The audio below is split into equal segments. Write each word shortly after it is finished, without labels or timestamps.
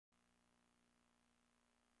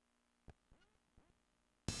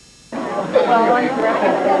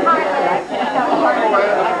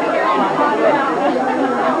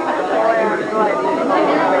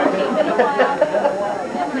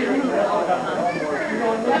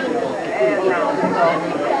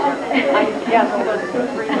Yeah, so those 2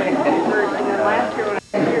 3 weeks at church, and then last year when I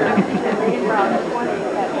was here, me and Rob 20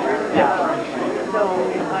 at church now. So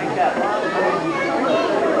I got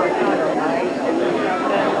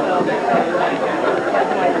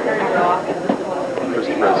that's my turn off.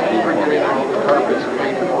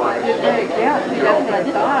 Yeah, see, that's what I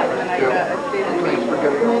thought when I got a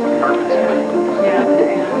basically. Yeah,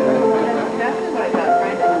 and that's exactly what I thought,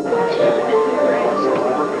 right?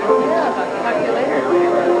 Yeah, talk to you later.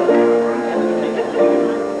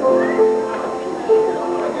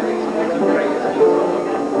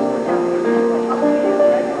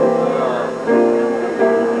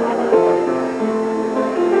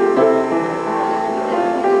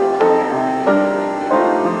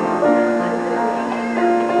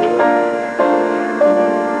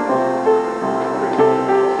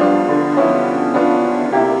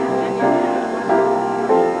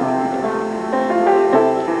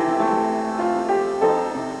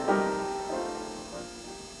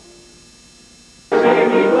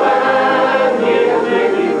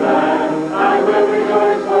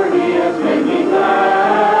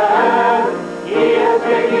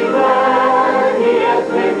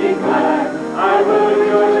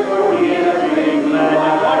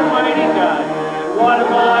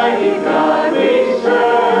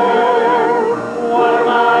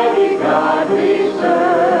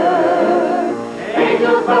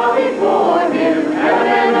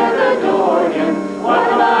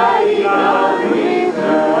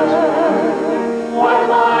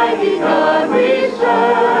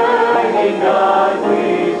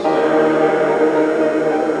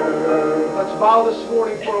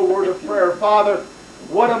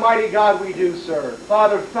 God we do serve.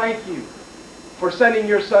 Father, thank you for sending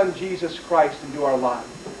your Son Jesus Christ into our lives.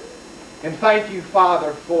 And thank you,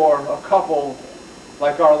 Father, for a couple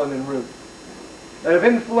like Arlin and Ruth that have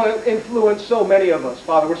influenced so many of us.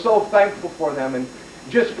 Father, we're so thankful for them, and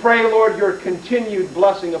just pray, Lord, your continued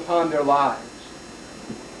blessing upon their lives.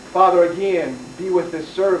 Father, again, be with this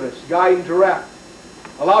service, guide and direct.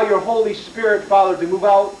 Allow your Holy Spirit, Father, to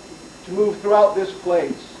move throughout this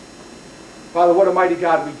place. Father, what a mighty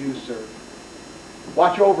God we do serve.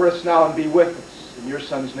 Watch over us now and be with us. In your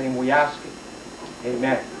Son's name we ask it.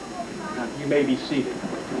 Amen. You may be seated.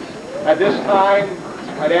 At this time,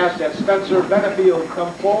 I'd ask that Spencer Benefield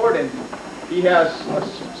come forward, and he has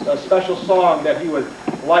a special song that he would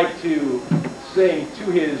like to sing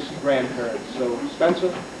to his grandparents. So,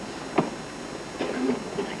 Spencer.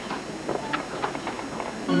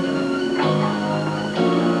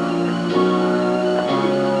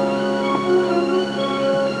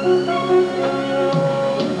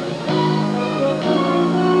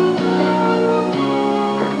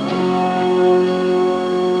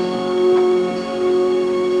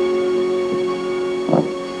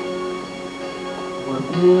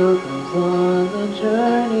 Pilgrims on the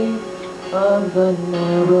journey of the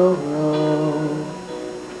narrow road,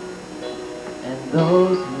 and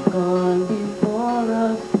those who've gone before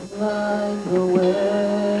us light the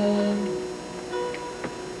way,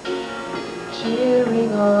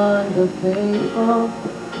 cheering on the faithful,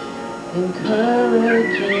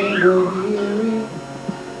 encouraging the weary.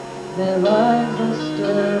 Their lives a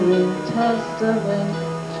stirring testament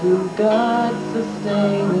to God's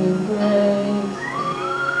sustaining grace.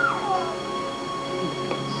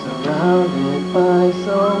 Surrounded by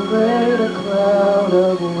so great a cloud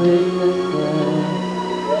of witnesses,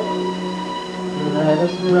 let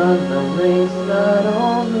us run the race not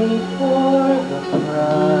only for the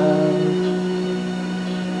prize.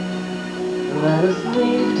 Let us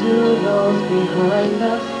leave to those behind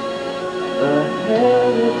us the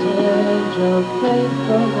heritage of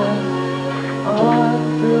faithfulness on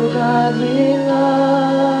through godly lives.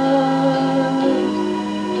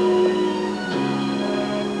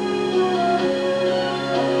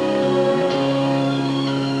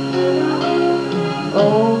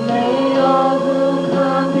 Oh, may all who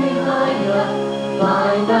come behind us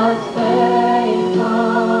find us faithful.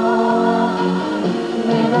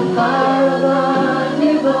 May the fire of our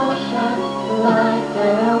devotion light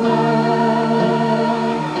their way.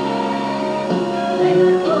 May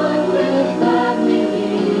the voices that we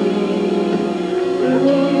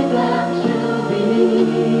lead them to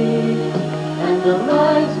believe, and the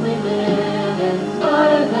lives we live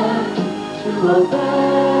inspire them to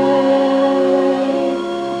obey.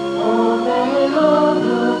 Oh, may all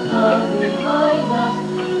who come behind us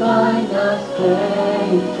find us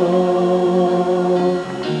faithful.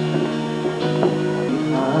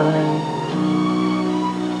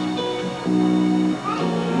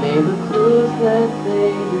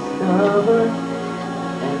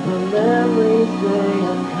 memories they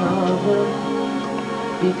uncover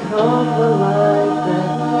become the light that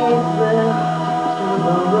leads them to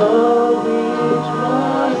the road each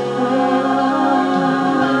must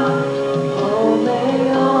find. Oh, may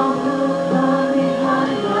all who come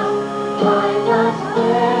behind us find us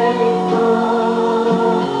faithful.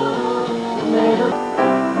 May the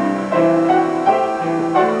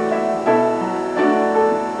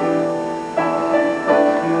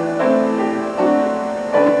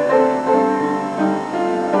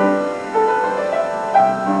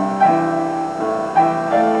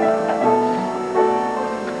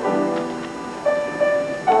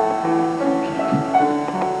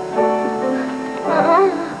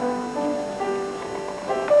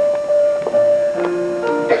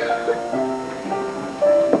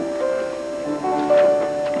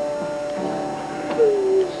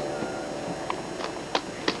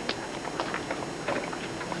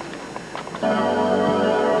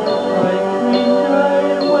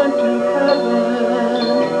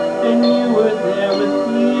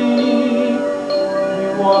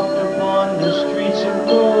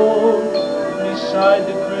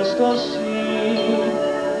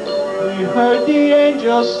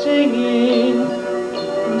singing,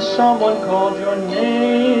 and someone called your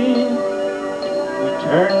name. We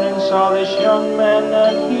turned and saw this young man,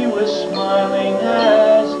 and he was smiling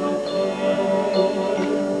as he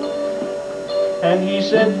came. And he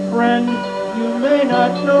said, "Friend, you may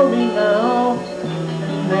not know me now."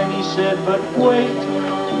 And then he said, "But wait,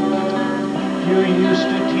 you used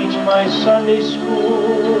to teach my Sunday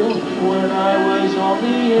school when I was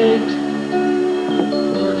only 8.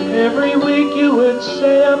 Every week you would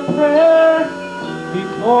say a prayer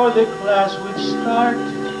before the class would start.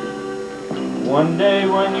 One day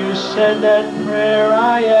when you said that prayer,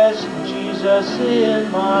 I asked Jesus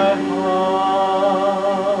in my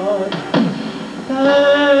heart.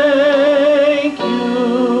 Thank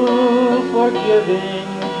you for giving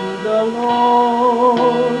to the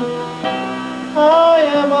Lord. I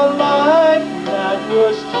am a life that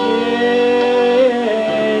was changed.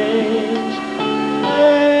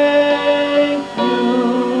 Thank you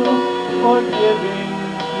for giving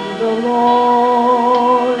to the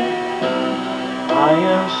Lord. I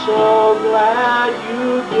am so glad you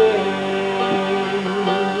gave.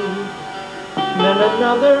 Then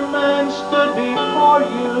another man stood before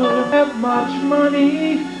you. Didn't have much money,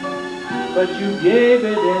 but you gave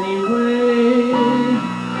it anyway.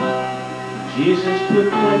 Jesus took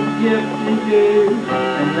that gift and gave,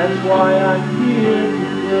 and that's why I'm here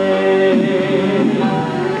today.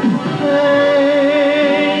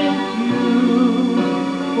 Thank you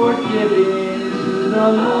for giving to the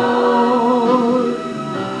Lord.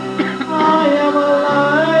 I am a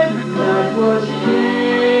life that was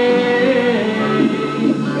changed.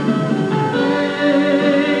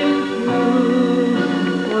 Thank you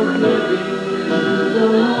for giving to the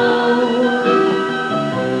Lord.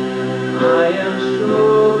 I am so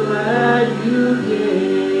glad you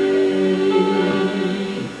gave.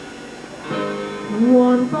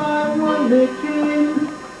 One by one they came,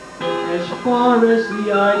 as far as the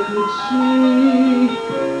eye could see.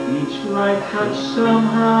 Each life touched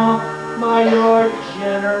somehow by your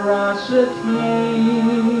generosity.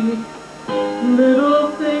 Little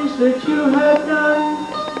things that you have done,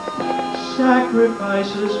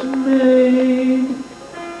 sacrifices made,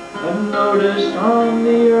 unnoticed on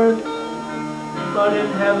the earth, but in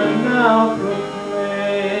heaven now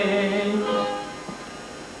proclaimed.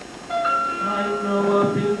 I know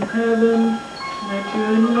up in heaven that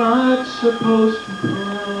you're not supposed to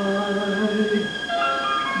cry,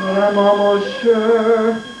 but I'm almost sure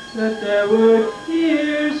that there were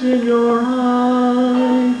tears in your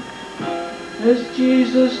eye as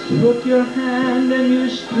Jesus took your hand and you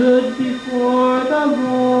stood before the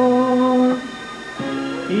Lord.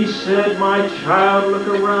 He said, "My child, look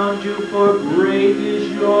around you, for great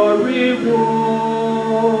is your reward."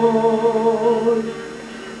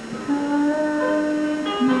 Thank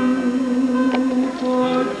you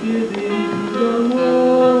for giving to the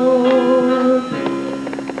Lord.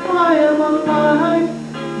 I am a life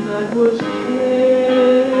that was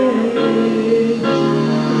changed.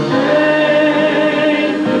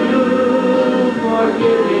 Thank you for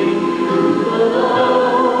giving to the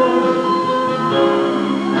Lord.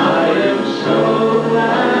 I am so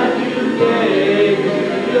glad you gave.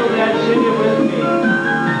 Feel that? Sing it with me.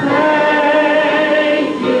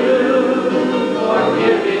 Thank you for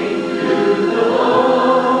giving to the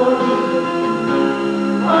Lord.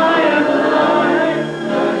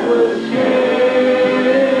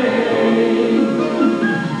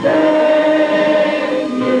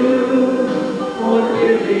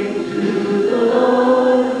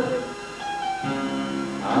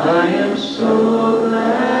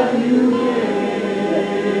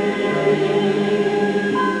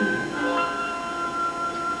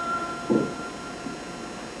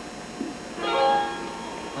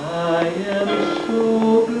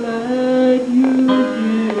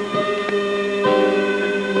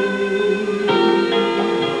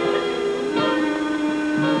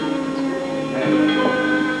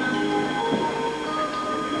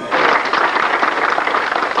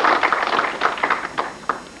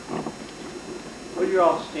 you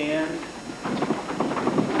all stand?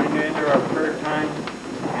 We're going to enter our prayer time,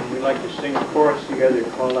 and we'd like to sing a chorus together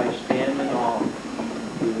called I Stand in Awe.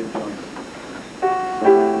 We would join.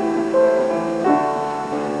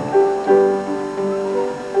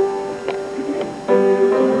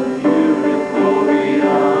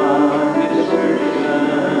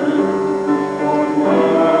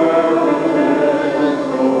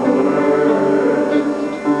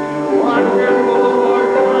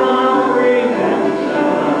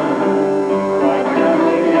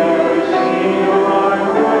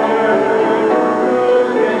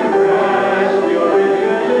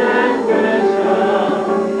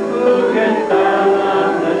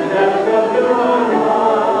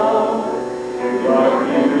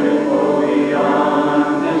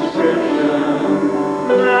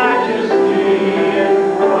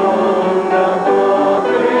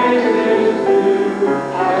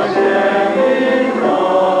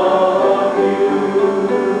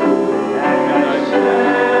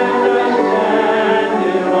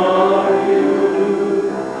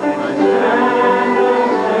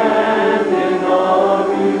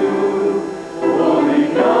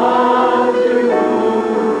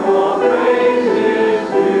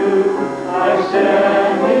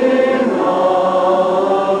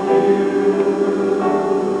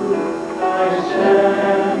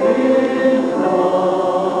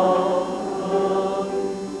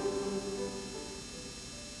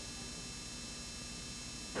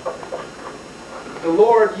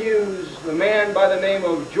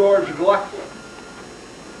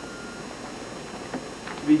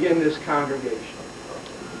 Begin this congregation.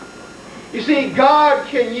 You see, God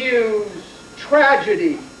can use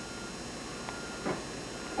tragedy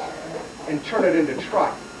and turn it into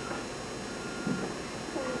triumph.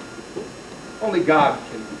 Only God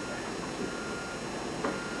can do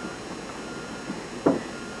that.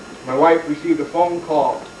 My wife received a phone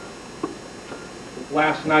call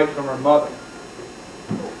last night from her mother.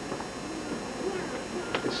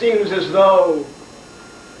 It seems as though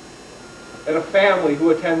at a family who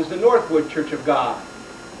attends the Northwood Church of God,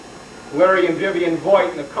 Larry and Vivian Voigt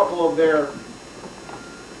and a couple of their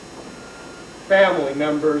family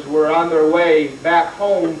members were on their way back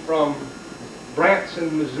home from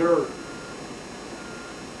Branson, Missouri.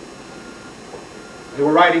 They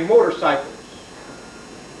were riding motorcycles,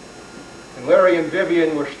 and Larry and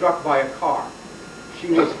Vivian were struck by a car. She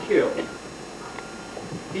was killed.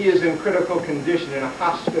 He is in critical condition in a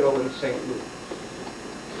hospital in St. Louis.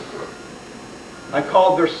 I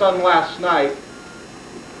called their son last night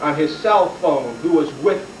on his cell phone, who was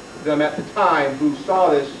with them at the time, who saw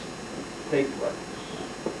this take place.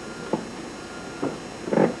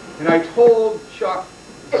 And I told Chuck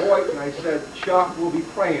Voigt, and I said, Chuck, we'll be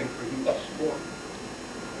praying for you this morning.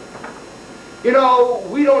 You know,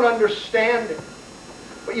 we don't understand it.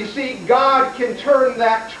 But you see, God can turn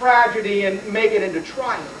that tragedy and make it into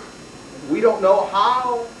triumph. We don't know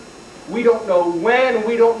how, we don't know when,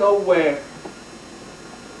 we don't know where.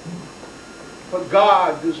 But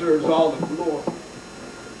God deserves all the glory.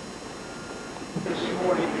 This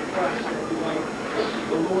morning, we trust that we like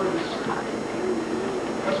the Lord to speak.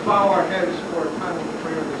 Let's bow our heads for a time of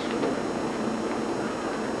prayer this morning.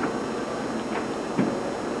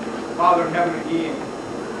 Father in heaven, again,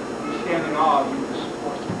 we stand in awe of you this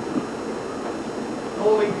morning.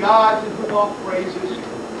 Holy God, to whom all praise is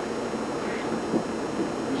due,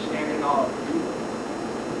 we stand in awe of you.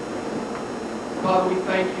 Father, we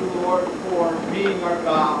thank you, Lord, for being our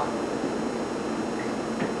God,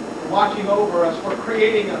 for watching over us, for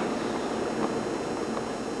creating us,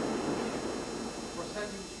 for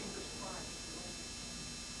sending Jesus Christ.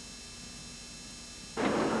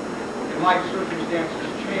 And life circumstances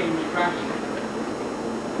change drastically.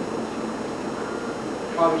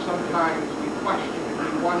 Father, sometimes we question and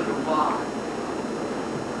we wonder why.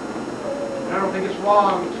 And I don't think it's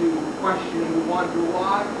wrong to question and to wonder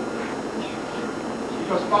why.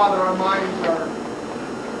 Because, Father, our minds are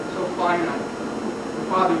so finite. And,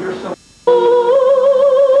 Father, you're so...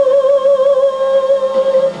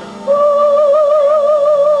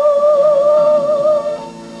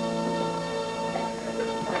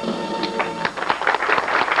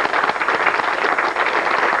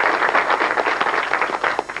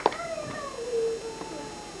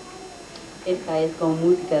 Esta es con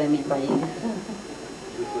música de mi país.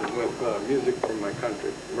 This is with music from my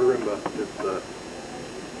country. Marimba is the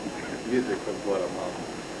music of Guatemala.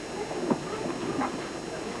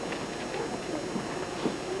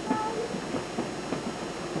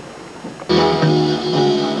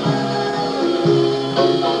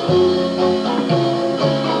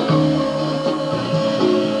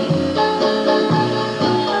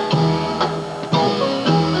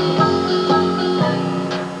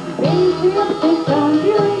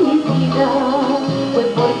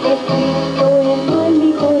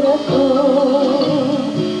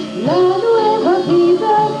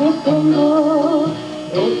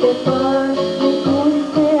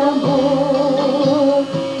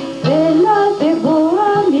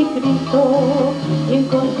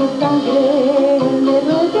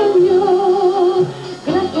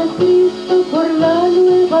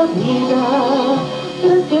 la vida.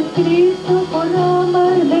 Gracias Cristo por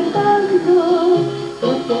amarme tanto.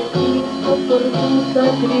 Gracias Cristo por tu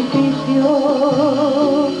sacrificio.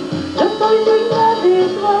 Yo soy digna de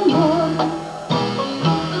tu amor.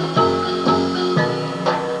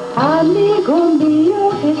 Amigo mío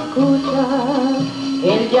que escucha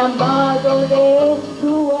el llamado de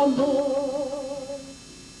su amor.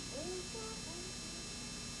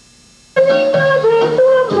 Digna de tu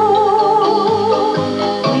amor,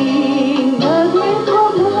 digna de tu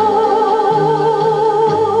amor.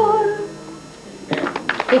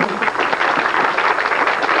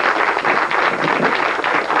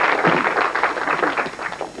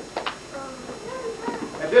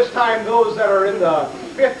 At this time, those that are in the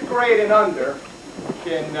 5th grade and under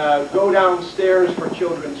can go downstairs for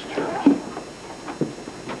children's church.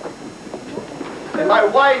 And my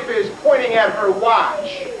wife is pointing at her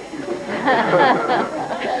watch.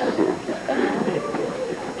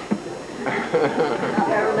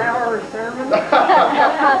 Got an hour sermon.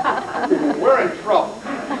 We're in trouble.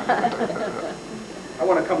 I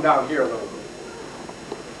want to come down here a little bit.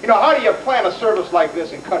 You know, how do you plan a service like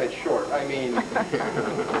this and cut it short? I mean,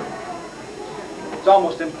 it's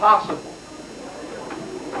almost impossible.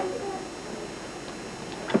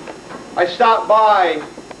 I stopped by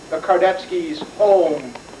the Kardatzke's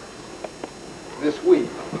home this week.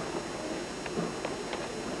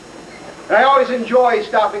 And I always enjoy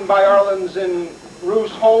stopping by Arlin's and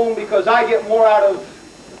Ruth's home because I get more out of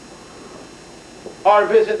our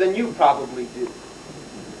visit than you probably do.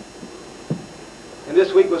 And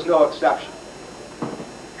this week was no exception.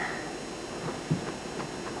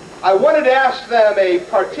 I wanted to ask them a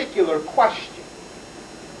particular question.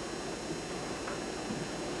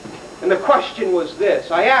 And the question was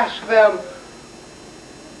this. I asked them,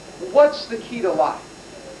 what's the key to life?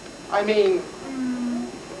 I mean,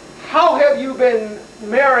 how have you been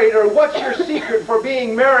married, or what's your secret for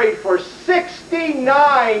being married for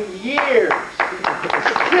 69 years? 69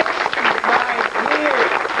 years.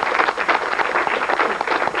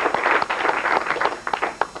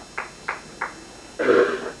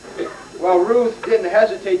 Well, Ruth didn't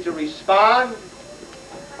hesitate to respond.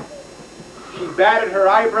 She batted her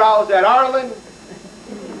eyebrows at Arlin,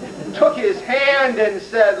 took his hand and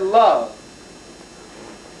said, love.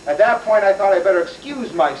 At that point, I thought I better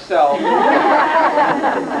excuse myself.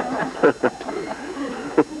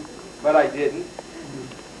 But I didn't.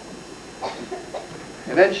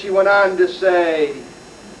 And then she went on to say,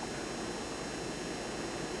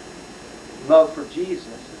 love for Jesus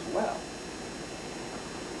as well.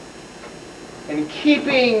 And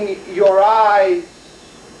keeping your eyes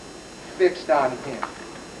fixed on Him.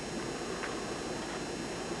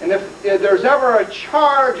 And if there's ever a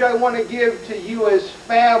charge I want to give to you as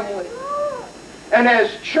family, and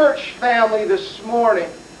as church family this morning,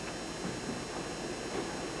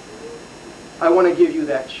 I want to give you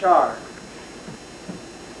that charge.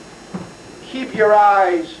 Keep your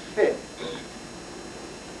eyes fixed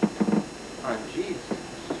on Jesus.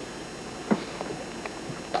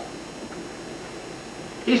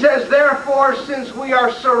 He says, therefore, since we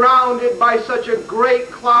are surrounded by such a great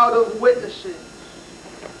cloud of witnesses,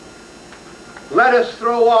 let us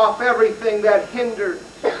throw off everything that hinders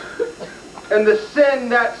and the sin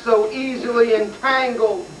that so easily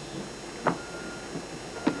entangles,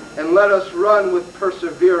 and let us run with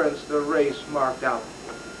perseverance the race marked out.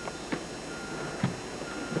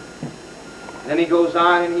 Then he goes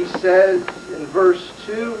on and he says in verse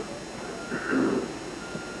 2,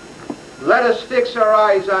 let us fix our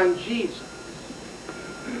eyes on Jesus,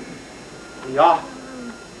 the author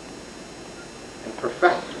and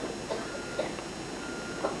perfecter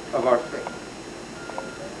of our faith.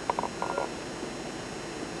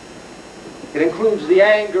 It includes the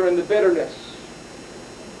anger and the bitterness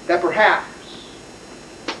that perhaps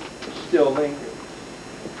still lingers.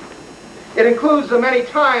 It includes the many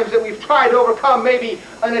times that we've tried to overcome maybe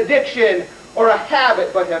an addiction or a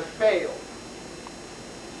habit but have failed.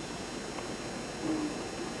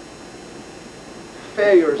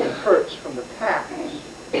 Failures and hurts from the past.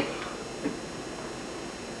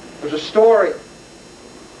 There's a story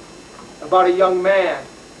about a young man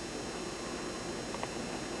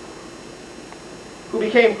who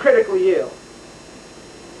became critically ill.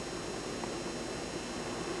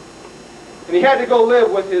 And he had to go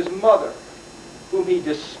live with his mother, whom he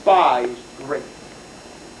despised greatly.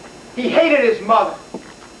 He hated his mother.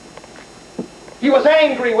 He was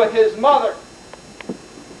angry with his mother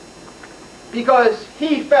because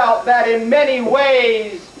he felt that in many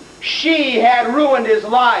ways she had ruined his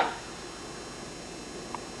life.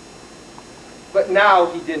 But now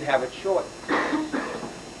he didn't have a choice.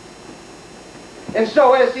 And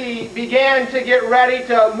so as he began to get ready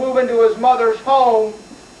to move into his mother's home,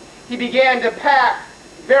 he began to pack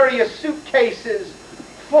various suitcases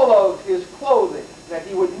full of his clothing that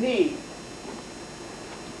he would need.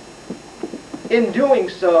 In doing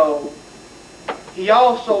so, he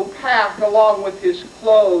also packed along with his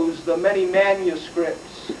clothes the many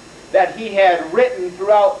manuscripts that he had written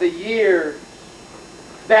throughout the years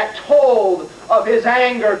that told of his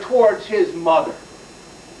anger towards his mother.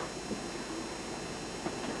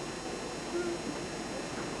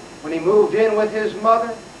 When he moved in with his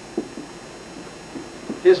mother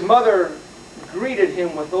greeted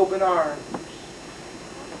him with open arms.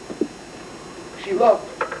 She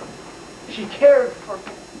loved him. She cared for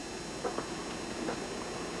him.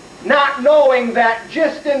 Not knowing that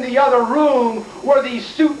just in the other room were these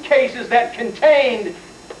suitcases that contained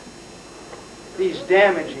these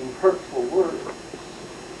damaging, hurtful words.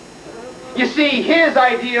 You see, his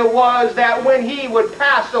idea was that when he would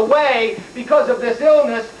pass away because of this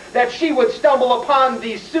illness, that she would stumble upon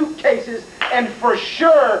these suitcases and for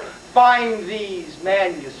sure find these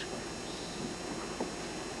manuscripts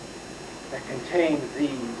that contained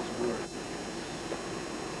these words.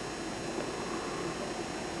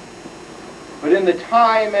 But in the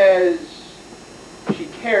time as she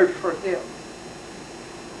cared for him,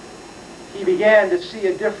 he began to see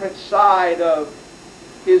a different side of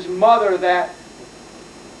his mother that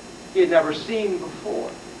he had never seen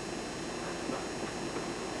before.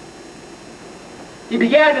 He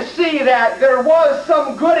began to see that there was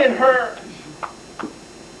some good in her.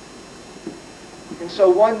 And so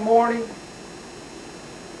one morning,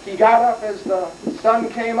 he got up as the sun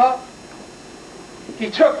came up. He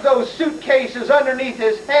took those suitcases underneath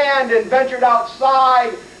his hand and ventured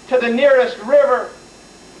outside to the nearest river.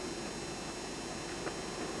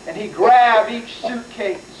 And he grabbed each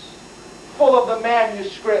suitcase full of the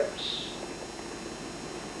manuscripts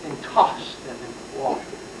and tossed them in the water.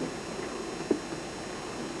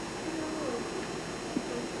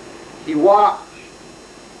 He watched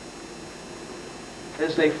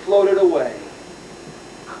as they floated away,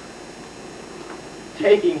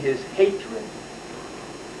 taking his hatred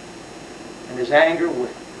and his anger with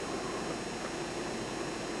him.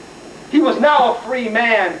 He was now a free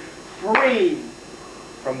man, free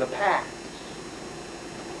from the past.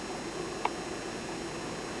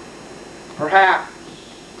 Perhaps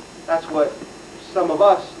that's what some of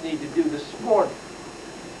us need to do this morning.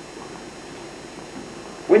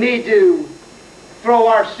 We need to throw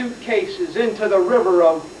our suitcases into the river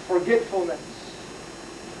of forgetfulness.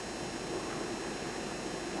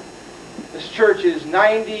 This church is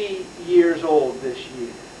 90 years old this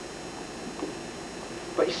year.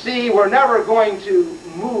 But you see, we're never going to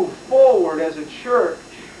move forward as a church,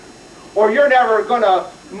 or you're never going to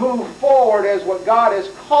move forward as what God has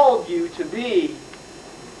called you to be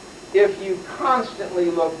if you constantly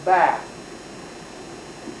look back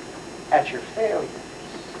at your failures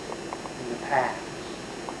in the past,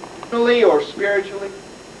 emotionally or spiritually.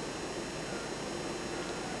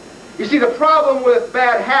 You see, the problem with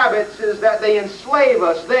bad habits is that they enslave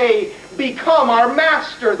us. They become our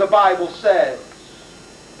master, the Bible says.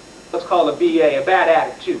 Let's call it a BA, a bad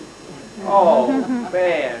attitude. Oh,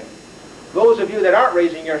 man. Those of you that aren't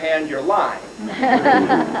raising your hand, you're lying.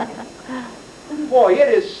 Boy, it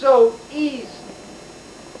is so easy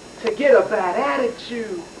to get a bad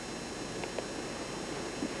attitude.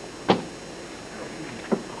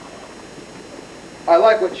 I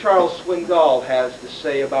like what Charles Swindoll has to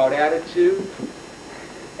say about attitude.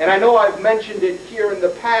 And I know I've mentioned it here in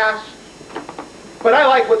the past, but I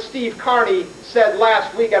like what Steve Carney said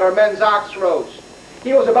last week at our men's ox roast.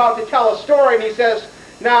 He was about to tell a story, and he says,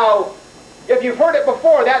 now, if you've heard it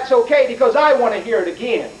before, that's okay, because I want to hear it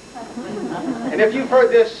again. And if you've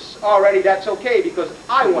heard this already, that's okay, because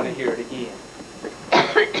I want to hear it again.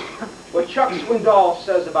 What Chuck Swindoll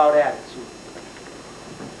says about attitude.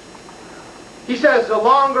 He says, the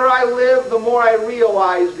longer I live, the more I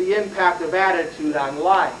realize the impact of attitude on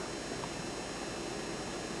life.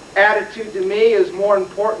 Attitude to me is more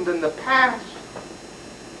important than the past,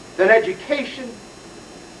 than education,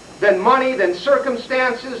 than money, than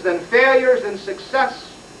circumstances, than failures, than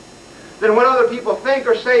success, than what other people think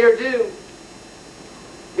or say or do.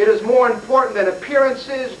 It is more important than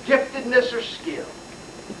appearances, giftedness, or skill.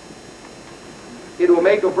 It will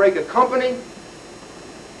make or break a company,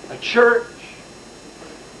 a church,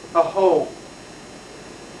 a home.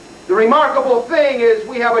 The remarkable thing is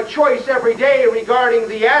we have a choice every day regarding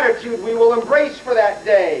the attitude we will embrace for that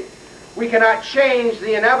day. We cannot change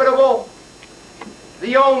the inevitable.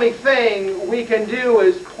 The only thing we can do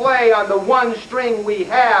is play on the one string we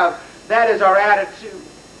have. That is our attitude.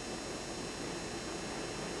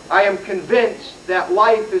 I am convinced that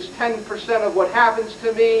life is 10% of what happens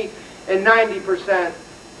to me and 90%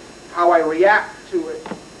 how I react to it.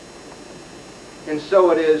 And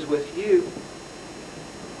so it is with you.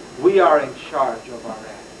 We are in charge of our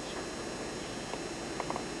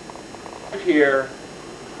attitude. Here,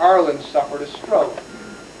 Arlin suffered a stroke.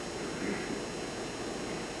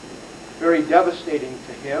 Very devastating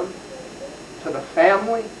to him, to the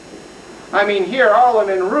family. I mean, here, Arlin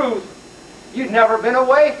and Ruth, you'd never been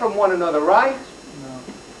away from one another, right? No.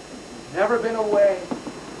 Never been away.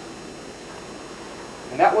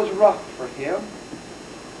 And that was rough for him.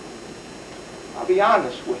 I'll be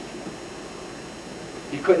honest with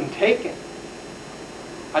you. He couldn't take it.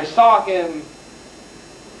 I saw him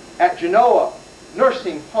at Genoa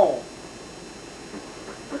nursing home.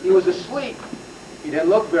 He was asleep. He didn't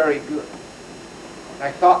look very good. And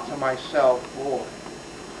I thought to myself, boy,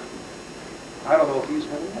 I don't know if he's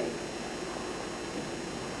going to make it.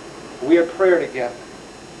 We had prayer together.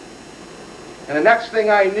 And the next thing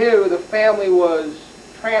I knew, the family was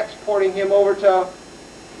transporting him over to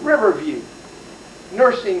Riverview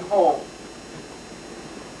nursing home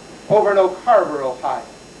over in Oak Harbor, Ohio.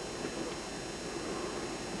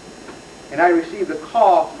 And I received a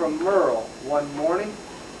call from Merle one morning.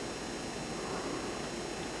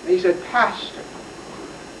 And he said, Pastor,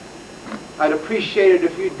 I'd appreciate it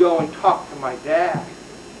if you'd go and talk to my dad.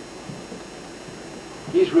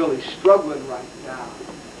 He's really struggling right now.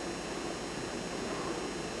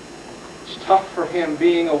 It's tough for him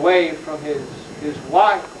being away from his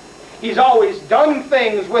wife. He's always done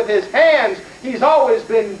things with his hands. He's always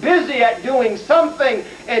been busy at doing something,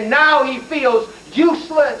 and now he feels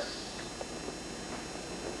useless.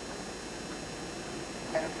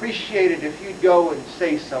 I'd appreciate it if you'd go and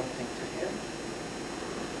say something to him.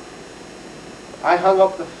 I hung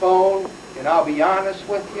up the phone, and I'll be honest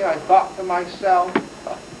with you, I thought to myself,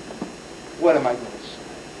 what am I going to say?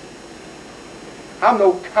 I'm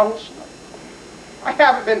no counselor. I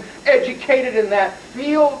haven't been educated in that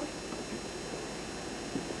field.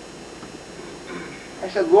 I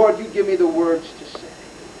said, Lord, you give me the words to say.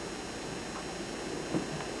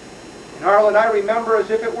 And Arlin, I remember as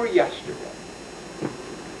if it were yesterday,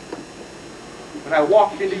 when I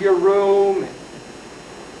walked into your room and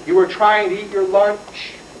you were trying to eat your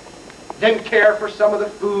lunch, didn't care for some of the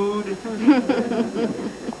food.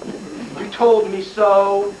 You told me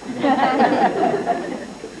so.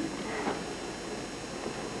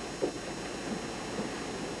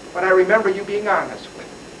 But I remember you being honest with me.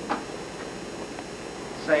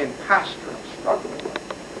 Saying, Pastor, I'm struggling.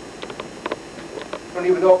 I don't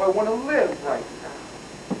even know if I want to live right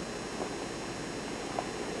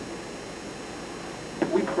now.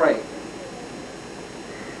 We prayed.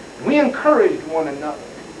 We encouraged one another.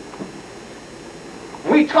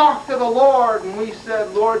 We talked to the Lord and we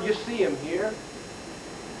said, Lord, you see him here.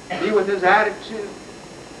 Be with his attitude.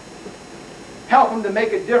 Help him to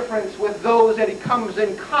make a difference with those that he comes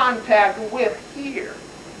in contact with here.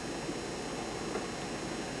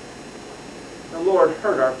 The Lord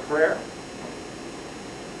heard our prayer.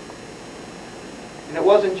 And it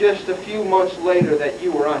wasn't just a few months later that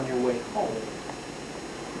you were on your way home.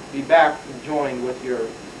 Be back and join with your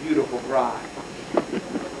beautiful bride.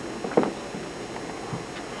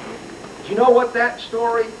 Do you know what that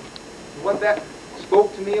story, what that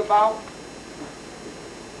spoke to me about?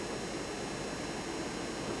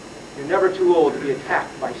 You're never too old to be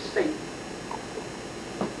attacked by Satan.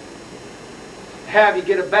 Have you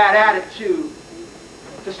get a bad attitude,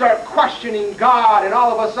 to start questioning God, and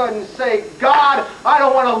all of a sudden say, God, I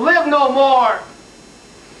don't want to live no more.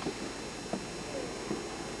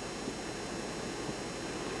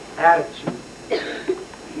 Attitude.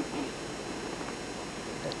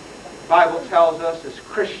 The Bible tells us as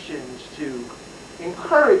Christians to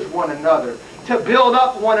encourage one another, to build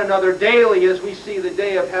up one another daily as we see the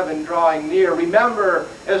day of heaven drawing near. Remember,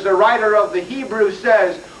 as the writer of the Hebrews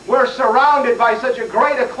says, we're surrounded by such a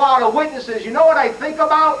great a cloud of witnesses. You know what I think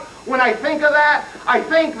about when I think of that? I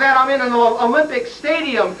think that I'm in an Olympic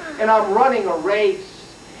stadium and I'm running a race.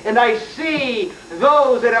 And I see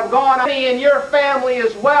those that have gone on in your family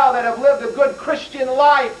as well that have lived a good Christian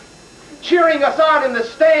life, cheering us on in the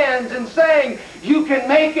stands and saying, you can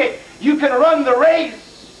make it, you can run the race,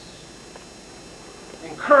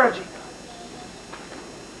 encouraging us.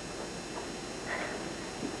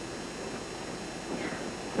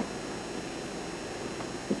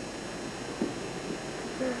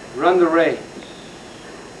 Run the race.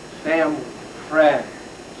 Family, friends,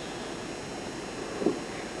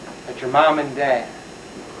 that your mom and dad,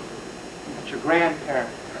 that your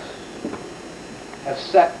grandparents have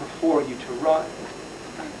set before you to run.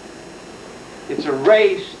 It's a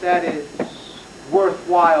race that is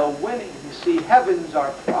worthwhile winning. You see, heaven's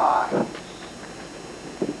our prize.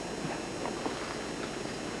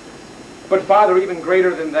 But Father, even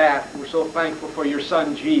greater than that, we're so thankful for your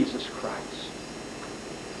Son, Jesus Christ,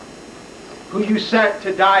 who you sent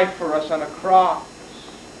to die for us on a cross,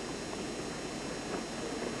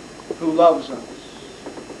 who loves us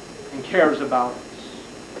and cares about us.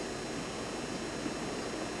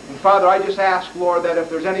 And Father, I just ask, Lord, that if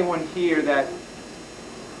there's anyone here that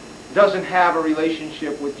doesn't have a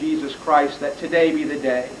relationship with Jesus Christ, that today be the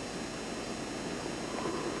day.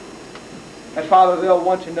 That, Father, they'll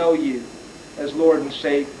want to know you as Lord and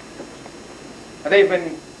Savior. And they've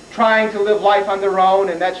been trying to live life on their own,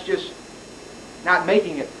 and that's just not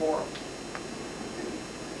making it for them.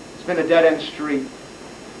 It's been a dead-end street.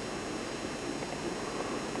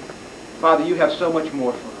 Father, you have so much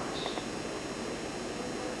more for us.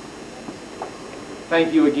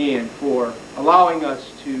 Thank you again for allowing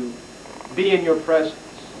us to be in your presence.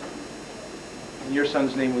 In your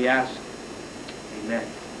Son's name we ask. Amen.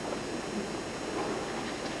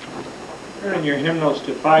 Turn your hymnals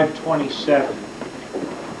to 527.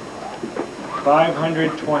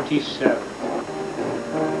 527.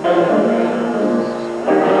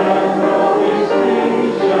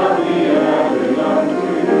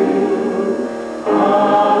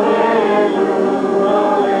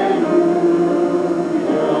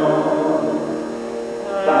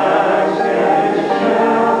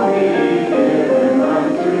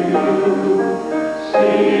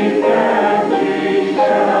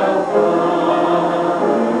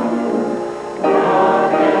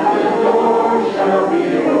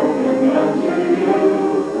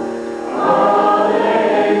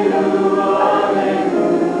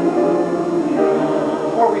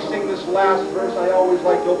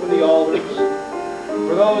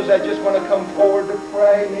 That just want to come forward to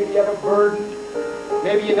pray. Maybe you have a burden.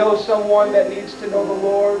 Maybe you know someone that needs to know the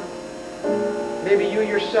Lord. Maybe you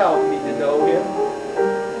yourself need to know Him.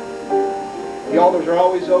 The altars are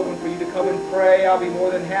always open for you to come and pray. I'll be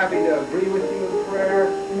more than happy to agree with you in prayer,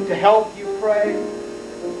 to help you pray.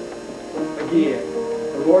 Again,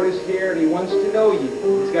 the Lord is here and He wants to know you.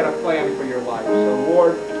 He's got a plan for your life. So,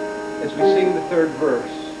 Lord, as we sing the third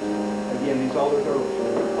verse, again, these altars are open.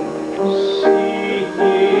 Seek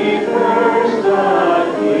ye first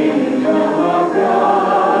the kingdom of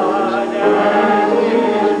God and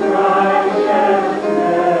His righteousness,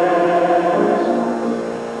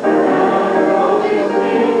 and all these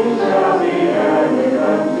things shall be added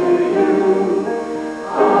unto you.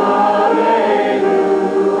 Hallelujah,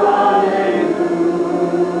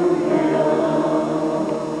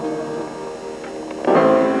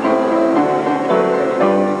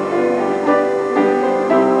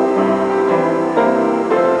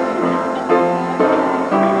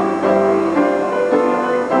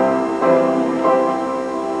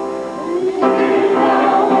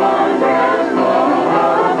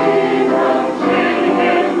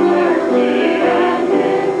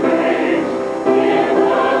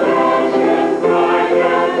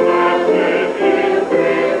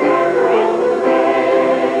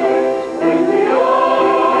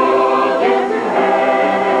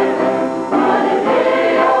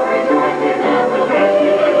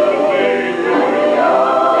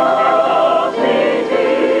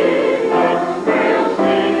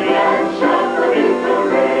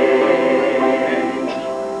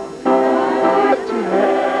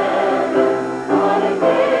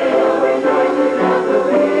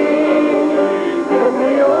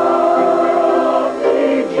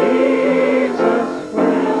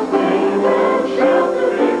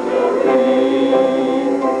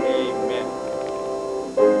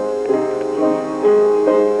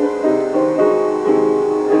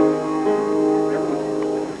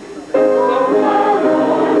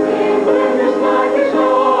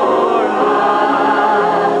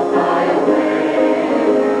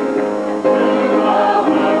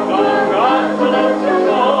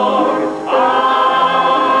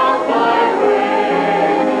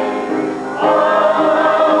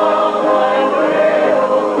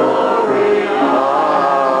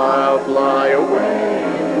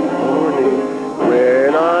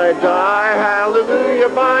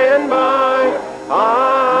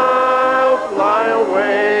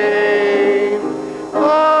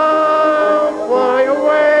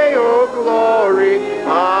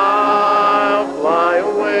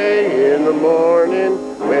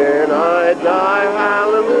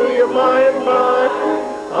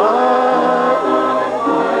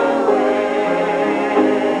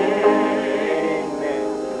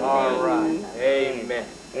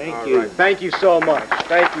 Thank you so much.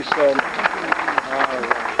 Thank you so much. All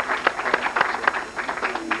right.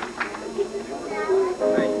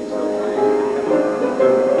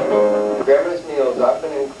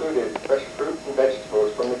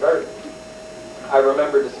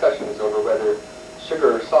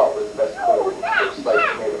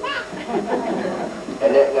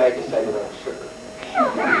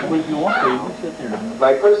 Well, if you want to, you can sit there.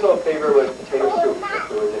 My personal favorite was potato soup, if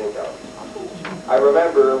there was any doubt. I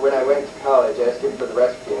remember when I went to college asking for the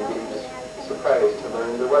recipe and being just surprised to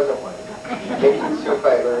learn there wasn't one. Making soup,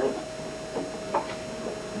 I learned,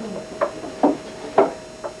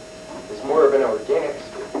 is more of an organic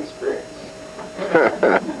experience.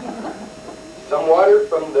 Some water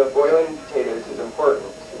from the boiling potatoes is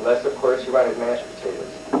important, unless of course you wanted mashed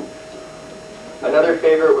potatoes. Another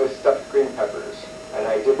favorite was stuffed green peppers, and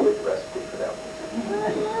I did get the recipe for that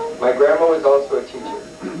one. My grandma was also a teacher,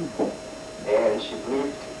 and she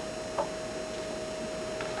believed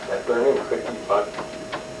that learning could be fun.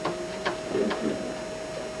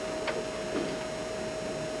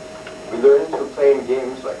 We learned through playing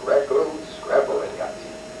games like Racco, Scrabble, and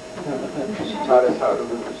Yahtzee. She taught us how to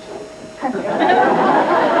lose, too.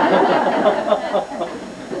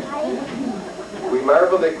 We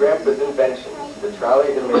marveled at Grandpa's inventions, the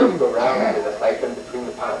trolley that made us go round and the siphon between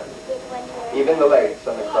the ponds. Even the lights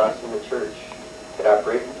on the cross in the church could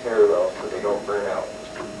operate in parallel so they don't burn out,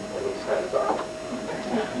 at least not as often.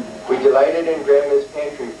 We delighted in Grandma's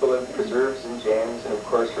pantry full of preserves and jams and of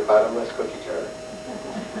course her bottomless cookie jar.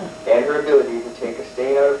 And her ability to take a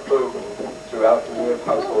stain out of clothing throughout the meal of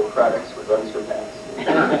household products was unsurpassed.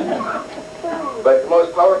 But the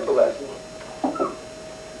most powerful lesson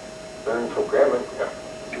learned from Grandma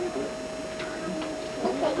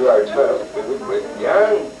through our childhood was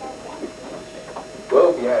beyond,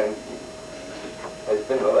 well beyond, has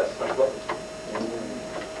been the lesson of love.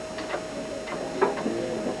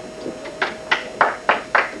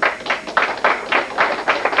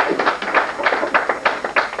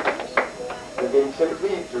 Living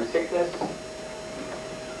simply through sickness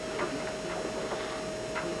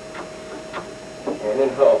and in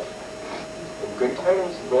health, in good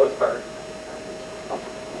times as well as hard.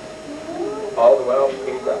 All the while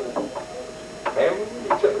being God. Family,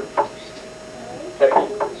 each other first. Happy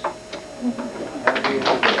Christmas.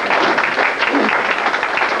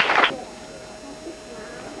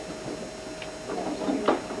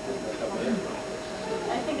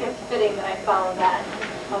 I think it's fitting that I follow that,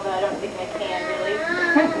 although I don't think I can really.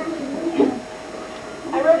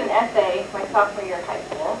 I wrote an essay my sophomore year of high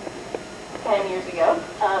school, 10 years ago,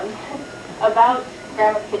 about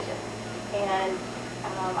Grandma's kitchen. And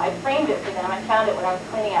I framed it for them. I found it when I was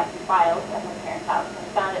cleaning out some files at my parents' house. I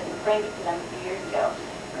found it and framed it for them a few years ago.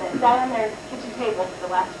 And it sat on their kitchen table for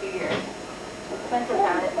the last few years. Spencer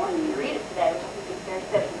found it and wanted me to read it today, which I think is very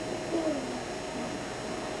fitting.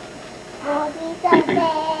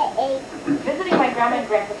 Visiting my grandma and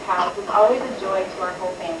grandpa's house is always a joy to our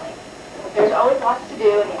whole family. There's always lots to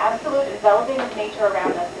do, and the absolute enveloping of nature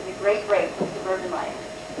around us is a great break from suburban life.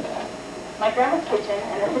 My grandma's kitchen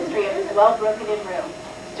and the history of this well-broken-in room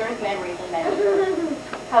stirs memories in many.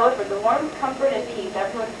 However, the warmth, comfort, and peace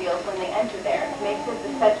everyone feels when they enter there makes it the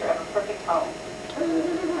center of a perfect home.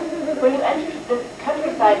 When you enter this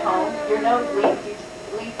countryside home, your nose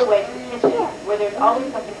leads the way to the kitchen, where there's always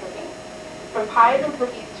something cooking. From pies and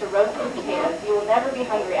cookies to roasted potatoes, you will never be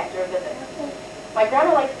hungry after a visit. My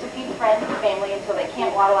grandma likes to feed friends and family until they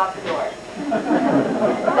can't waddle out the door.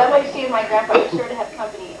 That way she and my grandpa are sure to have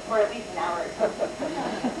company for at least an hour or so.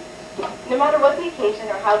 No matter what the occasion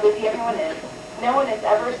or how busy everyone is, no one is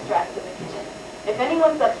ever stressed in the kitchen. If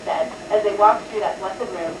anyone's upset as they walk through that blessed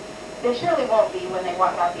room, they surely won't be when they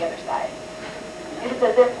walk out the other side. It is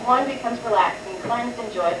as if one becomes relaxed and cleansed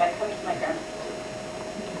in joy by coming to my grandma's kitchen.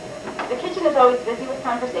 The kitchen is always busy with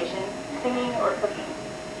conversation, singing, or cooking.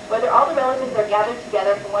 Whether all the relatives are gathered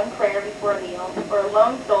together for one prayer before a meal, or a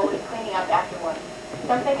lone soul is cleaning up after one,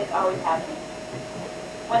 something is always happening.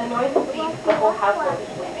 When the noise ceases, the whole household is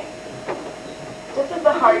sleeping. Just as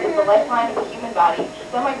the heart is the lifeline of the human body,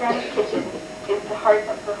 so my grandma's kitchen is the heart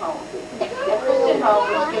of her home. A Christian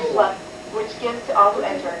home which gives love, which gives to all who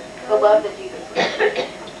enter the love that Jesus gives.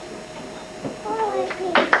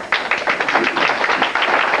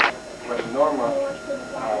 When Norma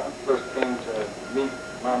first came to meet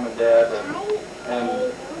Mom and Dad,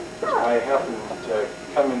 and I happened to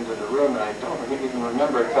come into the room, and I don't even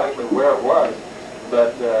remember exactly where it was,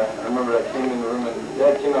 but I remember I came in the room, and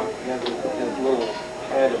Dad came up and had his little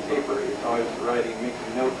pad of paper. He's always writing,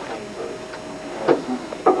 making notes, and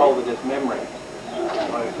he called it his memory. I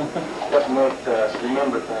kept note to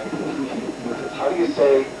remember things. He says, how do you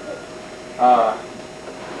say,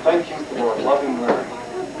 thank you for loving Mary?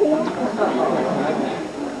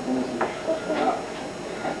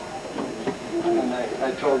 And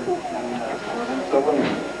I told him, and so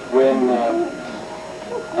when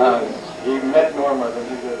he met Norma, then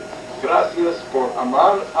he said, gracias por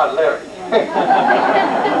amar a Larry.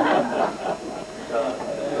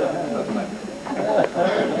 That's my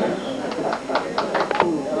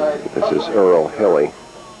Earl Hilly.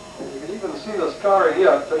 You can even see the scar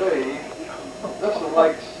yet today. This is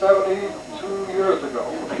like 72 years ago.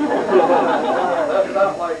 That's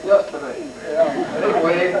not like yesterday.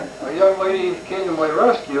 Anyway, a young lady came to my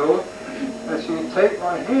rescue and she taped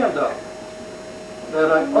my hand up.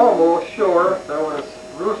 And I'm almost sure that was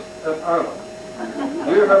Ruth and Arlin.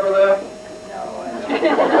 Do you remember that? No. Anyway,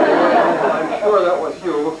 I'm sure that was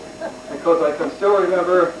you, because I can still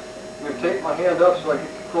remember you taped my hand up so I could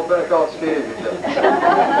go back out skating again.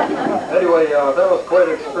 Anyway, that was quite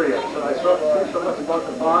an experience, and I saw so much about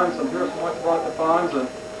the ponds and hear so much about the ponds, and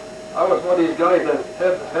I was one of these guys that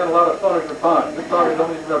had a lot of fun at the pond. You probably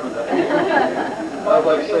don't even remember that. I'd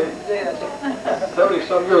like to say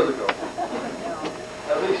 70-some years ago.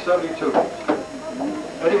 At least 72.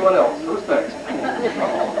 Anyone else? Who's next?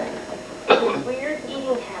 Weird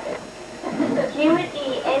eating habits. He would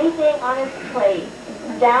eat anything on his plate,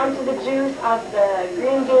 down to the juice of the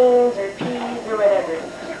green beans or peas or whatever.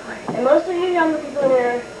 And most of you younger people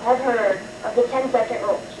here have heard of the 10-second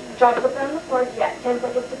rule. Drop something on the floor, you got 10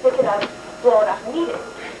 seconds to pick it up, blow it off and eat it.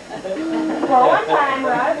 Well, one time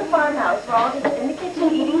we're out at the farmhouse, we're all just in the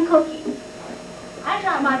kitchen eating cookies. I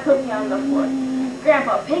drop my cookie on the floor.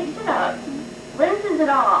 Grandpa picks it up, rinses it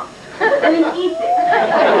off, and then eats it.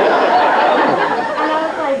 And I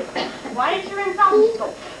was like, why did you rinse off? She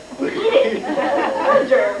goes, eat it. Poor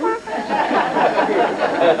germs.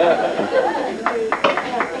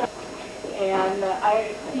 And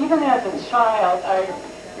even as a child, I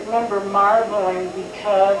remember marveling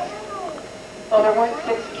because, well, there weren't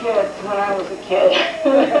 6 kids when I was a kid.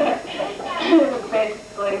 It was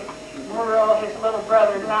basically Merle, his little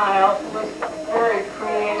brother Niall, who was very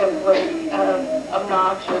creatively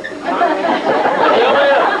obnoxious at times.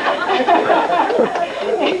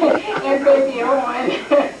 And baby Owen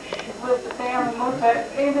was the family most,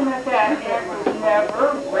 even at that, Amber never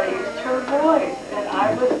raised her voice. And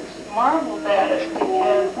I was marveled at it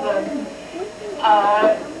because,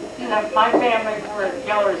 you know, my family were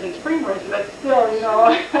yellers and screamers, but still, you know,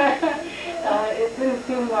 it didn't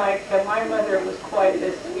seem like my mother was quite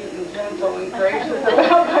as sweet and gentle and gracious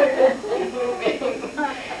about my behaving.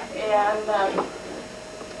 And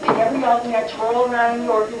every evening I twirled around the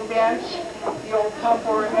organ bench, the old pump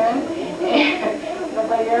organ, and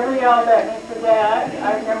nobody ever yelled at me for that.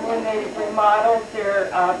 I remember when they remodeled their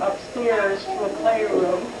upstairs to a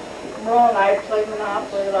playroom. Merle and I played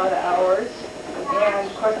Monopoly a lot of hours. And,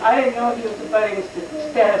 of course, I didn't know he was a budding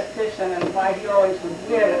statistician and why he always would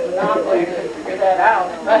win at Monopoly. I couldn't figure that out.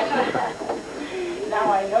 But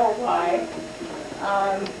now I know why.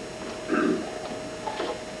 And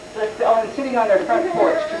sitting on their front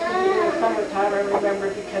porch, because in the summertime, I remember,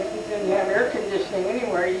 because we didn't have air conditioning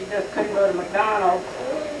anywhere, you just couldn't go to McDonald's.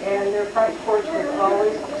 And their front porch was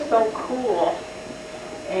always so cool.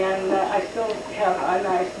 And I still have a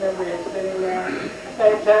nice memory of sitting there.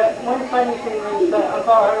 But one funny thing was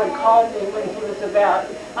Uncle Arlin called me when he was about,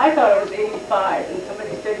 I thought it was 85, and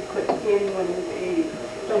somebody said he quit skating when he was 80.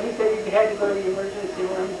 So he said he had to go to the emergency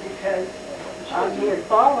room because he had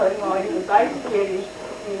fallen while he was ice skating.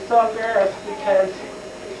 He was so embarrassed because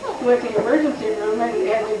he went to the emergency room and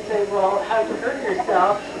they'd say, well, how'd you hurt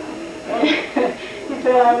yourself? And he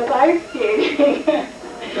said, I was ice skating.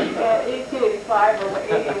 At 85 or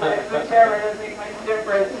 80, whichever, doesn't make much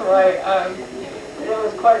difference. So it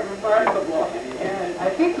was quite remarkable. And I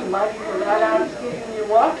think you might even run out skating your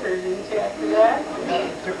walker, didn't you, after that?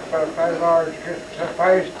 It took about 5 hours to get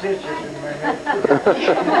 5 stitches in my head.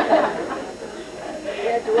 You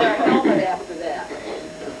had to wear a helmet after that.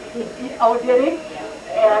 Oh, did he?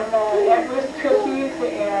 And it was cookies,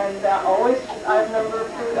 and always, I remember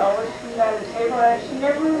food, always food on the table, and she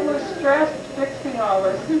never was stressed fixing all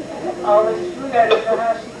this food. I don't know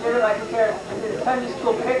how she did it. Like I said, the Sunday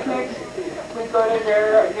school picnics, we'd go to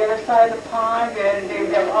the other side of the pond, and they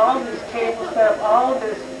would have all these tables set up, all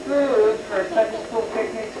this food for Sunday school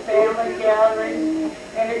picnics, family gatherings,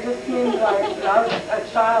 and it just seemed like, you know, I was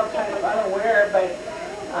a child kind of unaware, but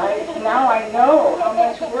now I know how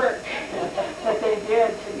much work that they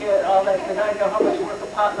did to get all that, because I know how much work a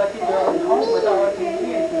potluck in your own home with all of these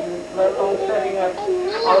needs, let alone setting up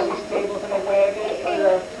all these tables and wagons for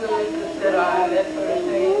the food to sit on, that sort of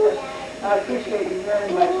thing. But I appreciate you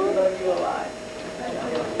very much. We love you a lot.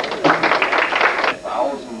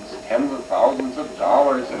 Thousands, tens of thousands of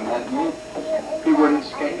dollars, and then he wouldn't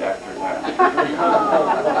skate after that.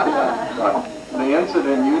 But the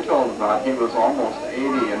incident you told about, he was almost 80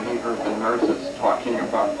 and he heard the nurses talking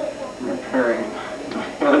about repairing the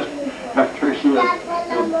head after he had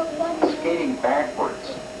been skating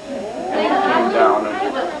backwards. And he came down and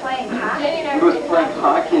He was playing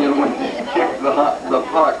hockey and went to kick the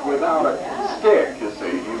puck without a stick, you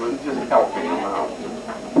see. He was just helping him out.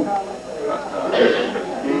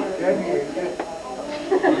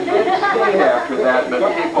 He did stay after that, but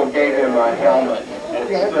people gave him a helmet.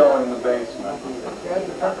 It's still in the basement. I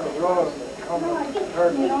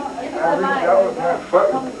reached out with my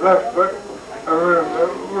left foot,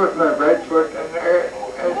 with my right foot, and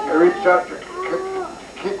I reached out to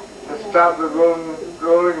stop the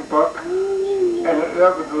rolling puck, and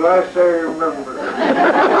that was the last I remember.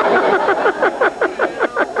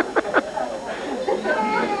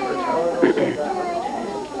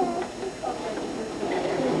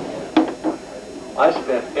 I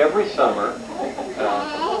spent every summer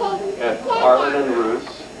at Arlin and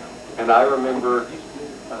Ruth's, and I remember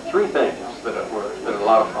three things that were a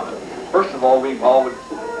lot of fun. First of all,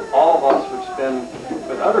 all of us would spend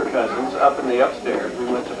with other cousins up in the upstairs. We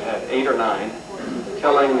must have had 8 or 9,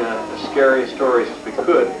 telling the scariest stories as we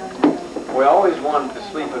could. We always wanted to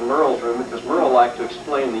sleep in Merle's room because Merle liked to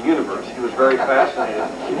explain the universe. He was very fascinated.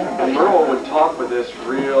 And Merle would talk with this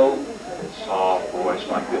real soft voice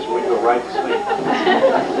like this. We'd go right to sleep.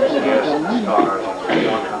 Yes, the stars.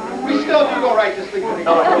 We still do go right to sleep.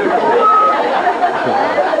 No, I do.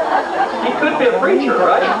 He could be a preacher,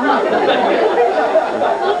 right?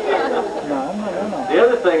 The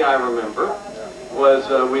other thing I remember was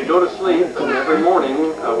we'd go to sleep, and every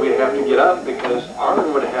morning we'd have to get up because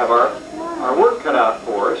Arlin would have our work cut out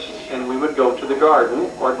for us, and we would go to the garden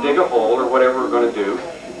or dig a hole or whatever we were going to do,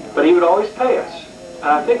 but he would always pay us. And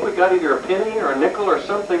I think we got either a penny or a nickel or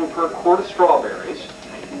something per quart of strawberries,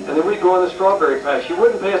 and then we'd go on the strawberry patch. He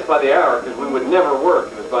wouldn't pay us by the hour because we would never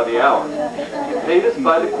work. It was by the hour. He paid us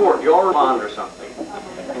by the quart. You all pond or something.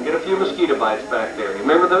 And get a few mosquito bites back there. You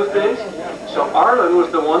remember those days? So Arlin was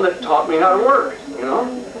the one that taught me how to work, you know.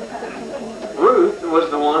 Ruth was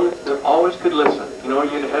the one that always could listen. You know,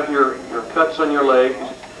 you'd have your cuts on your legs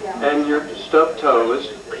and your stubbed toes,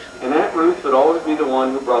 and Aunt Ruth would always be the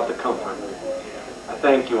one who brought the comfort. I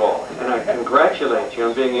thank you all, and I congratulate you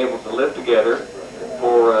on being able to live together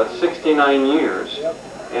for 69 years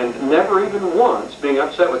and never even once being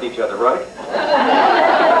upset with each other, right?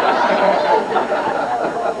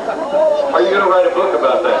 Are you going to write a book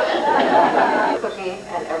about that? Cookie,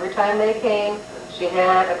 and every time they came, she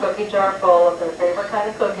had a cookie jar full of their favorite kind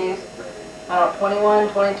of cookies. 21,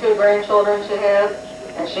 22 grandchildren she has,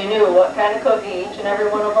 and she knew what kind of cookie each and every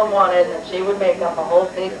one of them wanted, and she would make them a whole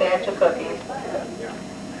big batch of cookies.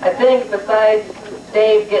 I think besides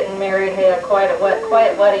Dave getting married, he had a quiet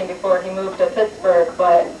wedding before he moved to Pittsburgh,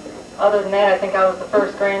 but other than that, I think I was the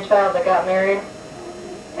first grandchild that got married.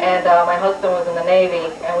 And my husband was in the Navy,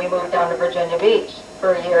 and we moved down to Virginia Beach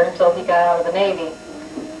for a year until he got out of the Navy.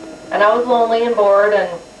 And I was lonely and bored and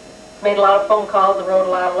made a lot of phone calls and wrote a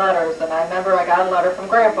lot of letters. And I remember I got a letter from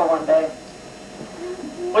Grandpa one day,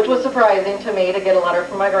 which was surprising to me to get a letter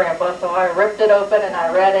from my grandpa. So I ripped it open and I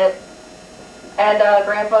read it. And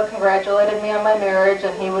Grandpa congratulated me on my marriage,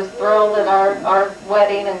 and he was thrilled at our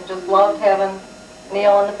wedding and just loved having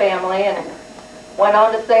Neil in the family, and went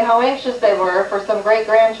on to say how anxious they were for some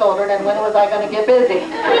great-grandchildren and when was I going to get busy.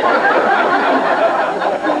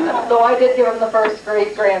 So I did give him the first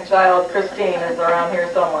great-grandchild. Christine is around here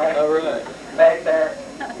somewhere. All right. Back there.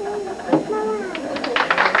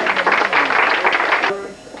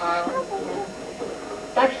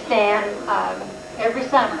 Dr. Stan, every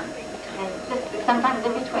summer, and just sometimes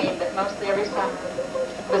in between, but mostly every summer,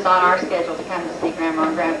 was on our schedule to come to see Grandma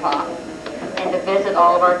and Grandpa and to visit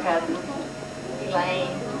all of our cousins,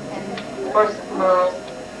 Elaine, and of course Merle,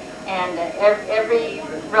 and every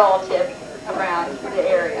relative around the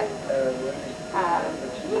area.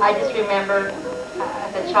 I just remember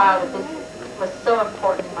as a child that this was so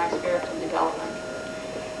important in my spiritual development.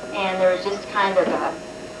 And there was just kind of a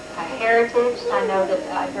heritage. I know that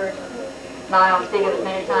I've heard Niall speak of it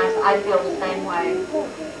many times. I feel the same way.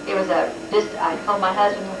 It was I told my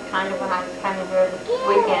husband kind of when I was coming here this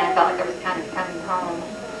weekend, I felt like I was kind of coming home.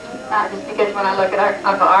 Not just because when I look at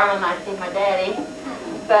Uncle Arlin, I see my daddy,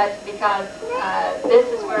 but because this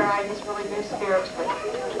is where I just really grew spiritually.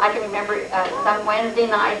 I can remember some Wednesday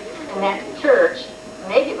night in that church,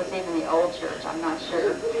 maybe it was even the old church, I'm not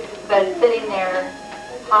sure, but sitting there,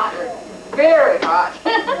 hot, very hot,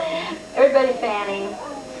 everybody fanning,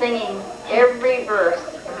 singing every verse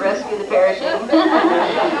of Rescue the Perishing.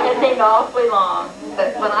 It seemed awfully long,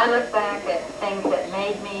 but when I look back at things that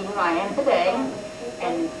made me who I am today,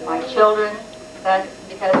 and my children, that's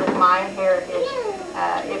because of my heritage.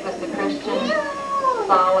 It was the Christian,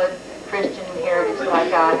 solid Christian heritage that I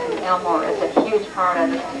got in Elmore. It's a huge part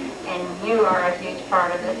of it, and you are a huge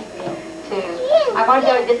part of it. to, I want to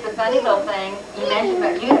tell you just a funny little thing. You mentioned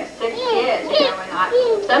about you have 6 kids, you know,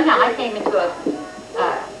 and somehow I came into a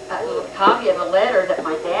little copy of a letter that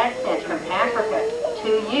my dad sent from Africa to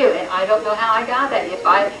you, and I don't know how I got that. You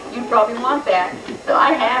probably want that, so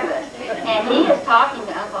I have it. And he is talking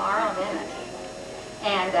to Uncle Arlen in it,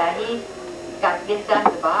 and he gets down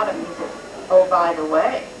to the bottom. He says, "Oh, by the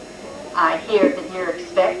way, I hear that you're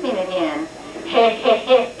expecting again. Hey, hey,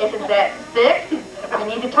 hey, isn't that sick? I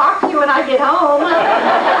need to talk to you when I get home."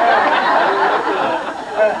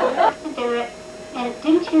 Do it. And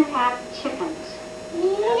didn't you have chickens? Do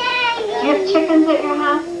you have chickens at your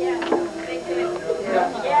house?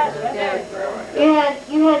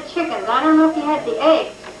 You had chickens. I don't know if you had the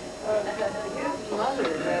eggs.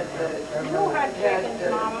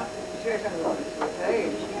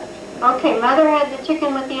 Okay, Mother had the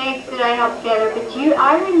chicken with the eggs that I helped gather, but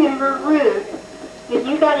I remember, Ruth, that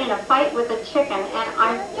you got in a fight with a chicken, and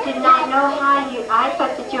I did not know how I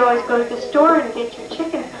thought that you always go to the store and get your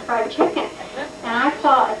chicken, fried chicken. And I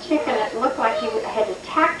saw a chicken that looked like he had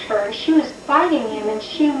attacked her, and she was fighting him, and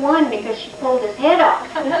she won because she pulled his head off.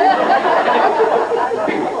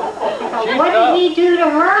 What did he do to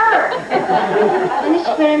her? And she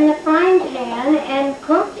put him in the frying pan and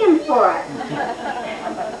cooked him for us.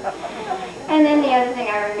 And then the other thing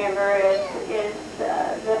I remember is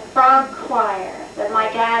the frog choir that my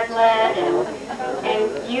dad led,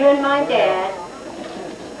 and you and my dad,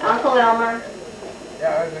 Uncle Elmore. Yeah,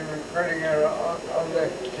 I was recording it on the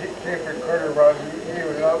tape recorder while he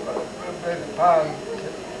was up in the pond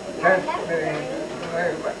transmitting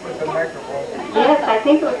with the microphone. Yes, I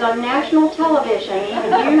think it was on national television.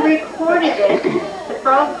 You recorded it, the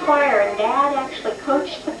frog choir, and Dad actually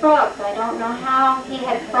coached the frogs. I don't know how he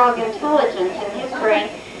had frog intelligence in his brain,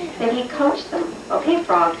 that he coached them. Okay,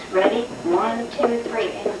 frogs, ready? 1, 2,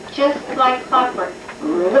 3. And just like clockwork,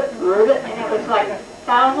 ribbit, ribbit, and it was like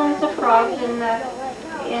thousands of frogs in the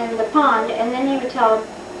pond, and then he would tell them,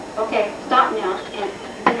 okay, stop now, and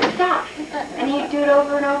he would stop. And he'd do it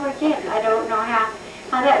over and over again. I don't know how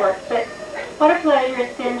that works, but what a pleasure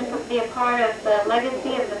it's been to be a part of the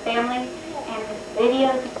legacy of the family, and this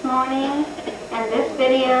video this morning, and this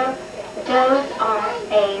video, those are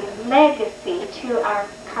a legacy to our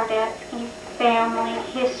Kardatzke family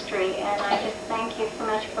history, and I just thank you so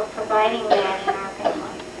much for providing that in our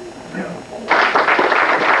family.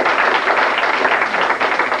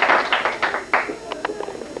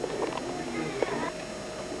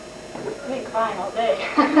 Crying all day.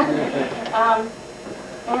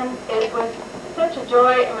 And it was such a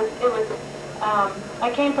joy.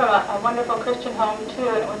 I came from a wonderful Christian home too,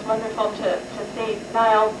 and it was wonderful to see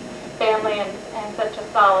Niall's family and such a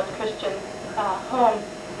solid Christian home.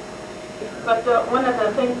 But one of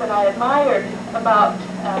the things that I admired about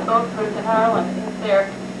both Ruth and Arlin is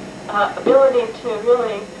their ability to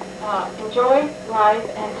really enjoy life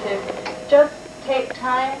and to just take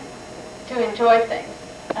time to enjoy things.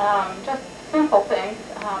 Just simple things.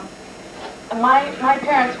 My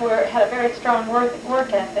parents had a very strong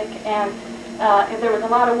work ethic, and there was a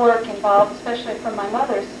lot of work involved, especially from my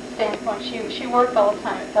mother's standpoint. She worked all the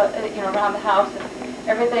time, around the house, and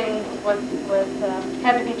everything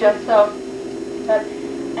had to be just so.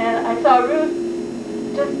 And I saw Ruth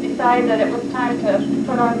just decide that it was time to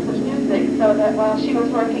put on some music, so that while she was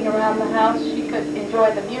working around the house, she could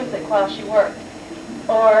enjoy the music while she worked.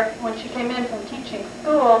 Or when she came in from teaching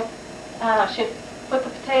school, she'd put the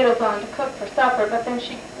potatoes on to cook for supper, but then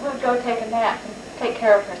she would go take a nap and take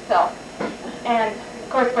care of herself. And, of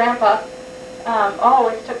course, Grandpa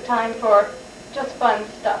always took time for just fun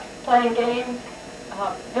stuff, playing games,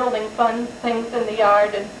 building fun things in the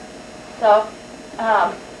yard. And so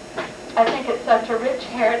I think it's such a rich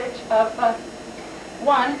heritage of,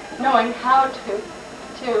 one, knowing how to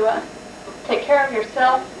take care of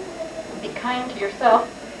yourself, be kind to yourself,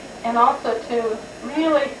 and also to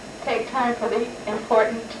really take time for the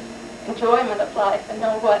important enjoyment of life and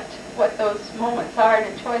know what those moments are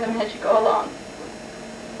and enjoy them as you go along.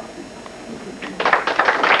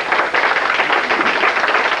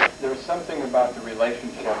 There's something about the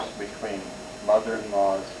relationships between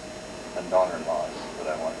mother-in-laws and daughter-in-laws that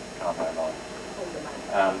I want to comment on.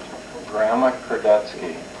 And Grandma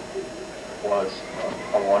Kardatzke was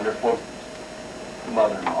a wonderful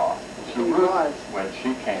mother-in-law. She was when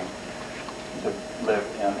she came to live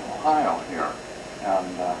in Ohio here,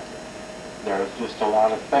 and there's just a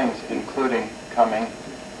lot of things, including coming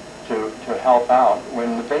to help out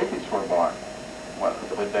when the babies were born. Well,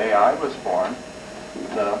 the day I was born,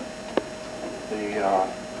 the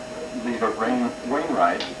leader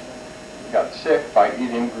Wainwright got sick by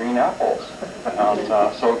eating green apples, and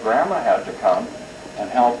so Grandma had to come and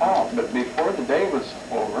help out. But before the day was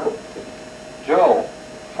over, Joe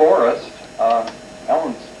Forrest,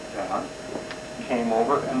 Ellen's dad, came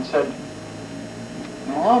over and said,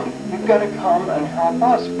 Mom, you've got to come and help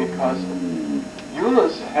us because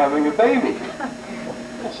Eula's having a baby.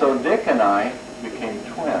 So Dick and I became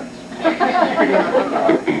twins.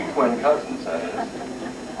 Twin cousins, that is.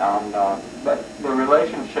 And, but the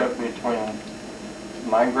relationship between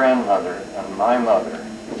my grandmother and my mother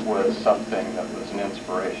was something that was an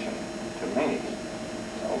inspiration to me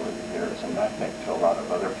over the years, and I think to a lot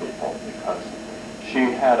of other people, because she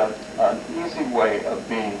had an easy way of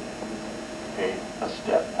being a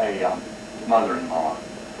mother-in-law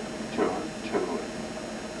to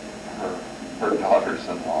her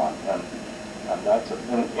daughters-in-law, and that's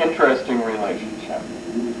an interesting relationship.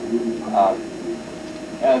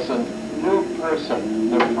 As a new person,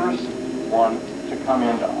 the first one to come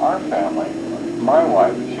into our family, my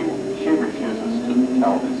wife, she refuses to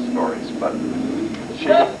tell these stories, but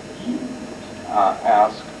she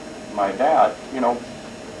asked my dad, you know,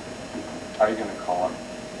 are you going to call him?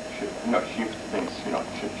 She thinks, you know,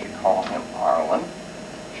 should she call him Arlin?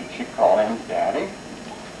 Should she call him Daddy?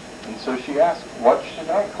 And so she asked, what should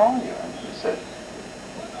I call you? And he said,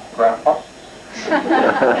 Grandpa.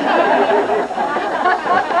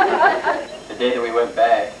 The day that we went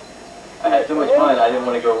back, I had so much fun, I didn't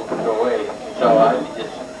want to go away. So I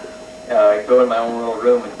just go in my own little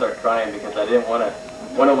room and start crying because I didn't want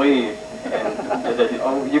to leave. And I said,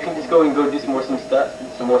 oh, you can just go and do some more stuff.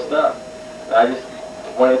 And I just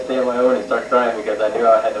wanted to stay on my own and start crying because I knew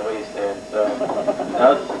I had to leave soon. So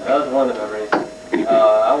that was one of the memories.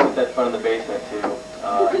 I always had fun in the basement too,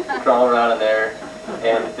 crawling around in there.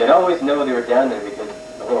 And they'd always know they were down there because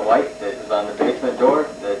the little light that was on the basement door,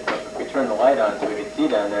 that if we turned the light on so we could see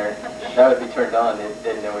down there, that would be turned on. They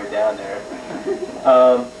didn't know we were down there.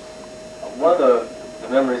 One of the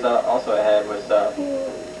memories I had was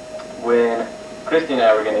when Christy and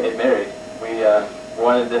I were going to get married. We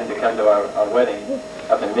wanted them to come to our wedding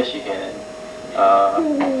up in Michigan.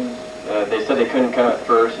 And they said they couldn't come at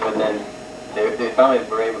first, but then they finally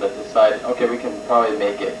were able to decide, okay, we can probably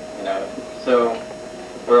make it, you know. So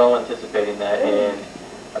we're all anticipating that, and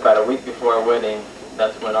about a week before our wedding,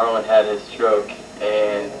 that's when Arlen had his stroke,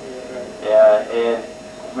 and yeah, and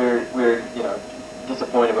we were you know,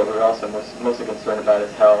 disappointed, but we were also mostly concerned about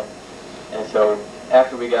his health. And so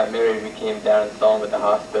after we got married, we came down and saw him at the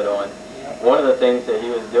hospital, and one of the things that he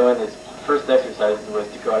was doing, his first exercise was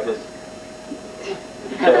to go like this,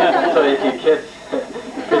 so he could kiss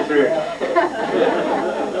through.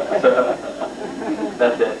 So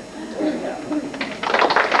that's it.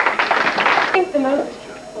 I think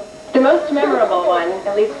the most memorable one,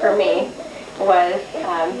 at least for me, was,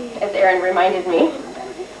 as Aaron reminded me,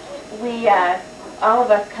 we, all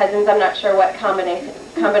of us cousins, I'm not sure what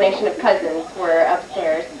combination of cousins were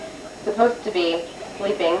upstairs, supposed to be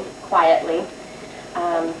sleeping quietly,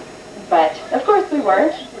 but of course we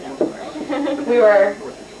weren't. We were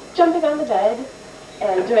jumping on the bed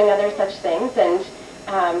and doing other such things, and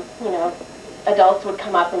you know, adults would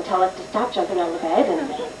come up and tell us to stop jumping on the bed, and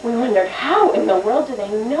we wondered, how in the world do they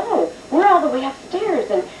know? We're all the way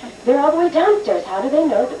upstairs, and they're all the way downstairs. How do they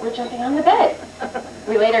know that we're jumping on the bed?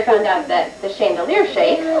 We later found out that the chandelier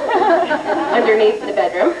shakes underneath the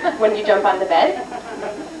bedroom when you jump on the bed.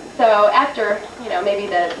 So after, you know, maybe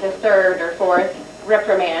the third or fourth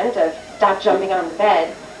reprimand of stop jumping on the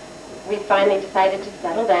bed, we finally decided to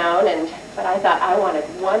settle down, but I thought I wanted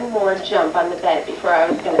one more jump on the bed before I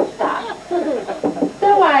was going to stop.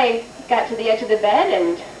 So I got to the edge of the bed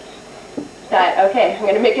and thought, okay, I'm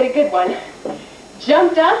going to make it a good one.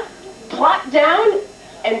 Jumped up, plopped down,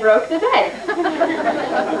 and broke the bed.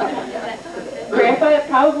 Grandpa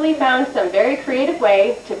probably found some very creative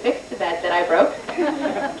way to fix the bed that I broke.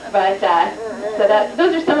 But, so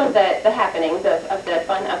those are some of the happenings of the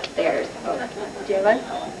fun upstairs. Do you have one?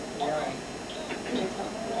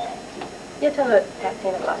 Yeah, tell the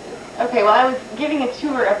Santa Claus. Okay, well, I was giving a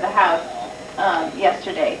tour of the house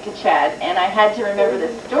yesterday to Chad, and I had to remember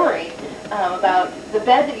this story about the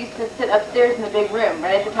bed that used to sit upstairs in the big room,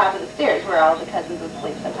 right at the top of the stairs, where all the cousins would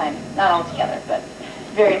sleep sometimes. Not all together, but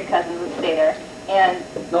various cousins would stay there. And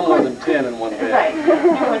no more than 10 in one bed. Right,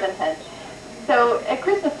 no more than 10. So at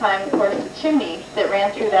Christmas time, of course, the chimney that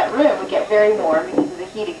ran through that room would get very warm because of the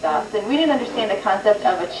heat exhaust. And we didn't understand the concept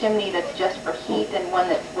of a chimney that's just for heat and one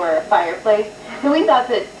that's for a fireplace. So we thought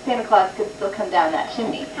that Santa Claus could still come down that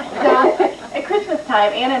chimney. So at Christmas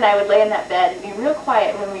time, Anna and I would lay in that bed and be real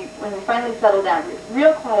quiet when we finally settled down.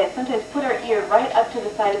 Real quiet. Sometimes put our ear right up to the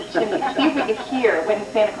side of the chimney to see if we could hear when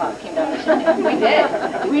Santa Claus came down the chimney. We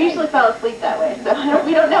did. We usually fell asleep that way, so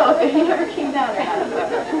we don't know if he ever came down or not.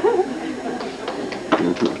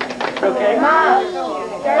 Okay. Mom.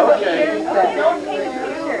 Okay. Don't take a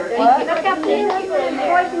picture. What? Look how big you are in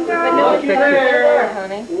there. Look there.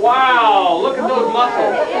 Wow, look at those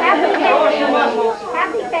muscles. Show us your muscles.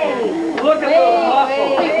 Happy face. Look at those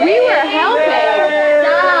muscles. We were helping.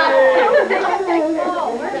 Stop.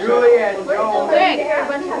 Julie and Joel. Greg.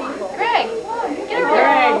 Greg. Get a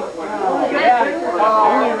Greg.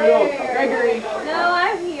 Gregory. No,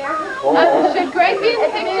 I'm here. Should Greg be in the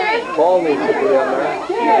picture? Paul needs to be on there.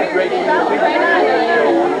 Yeah, Greg.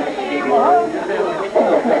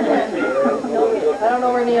 I don't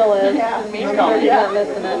know where Neil is. He's coming. He's not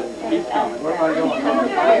missing it. He's coming. Where am I going?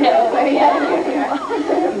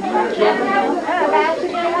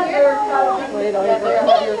 Wait, I'll have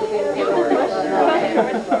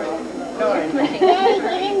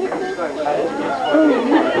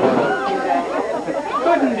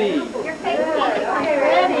Couldn't be.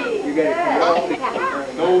 You got it.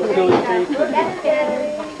 No silly faces.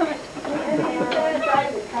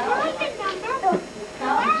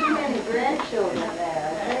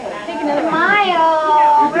 Smile.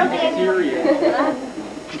 You're being serious.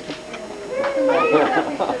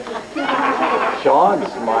 Sean's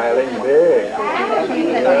smiling big.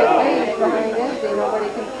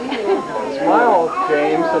 Smile,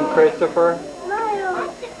 James and Christopher.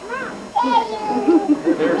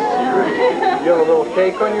 They're serious. You have a little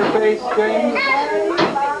cake on your face, James?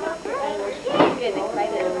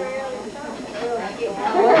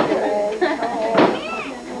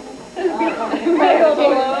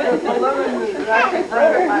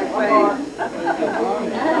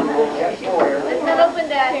 Let's not open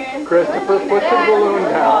that. Christopher, put the balloon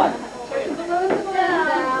down.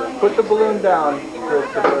 Put the balloon down,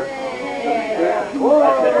 Christopher.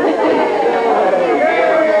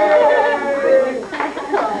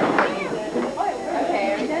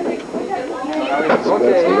 So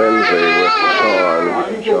that's Lindsay with Sean.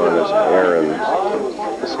 Sean is Aaron's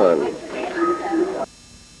son.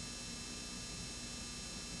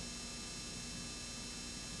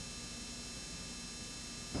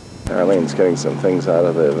 Arlene's getting some things out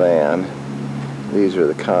of the van. These are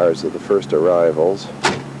the cars of the first arrivals.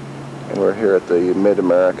 And we're here at the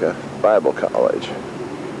Mid-America Bible College.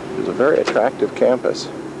 It's a very attractive campus.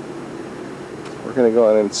 We're going to go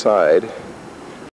on inside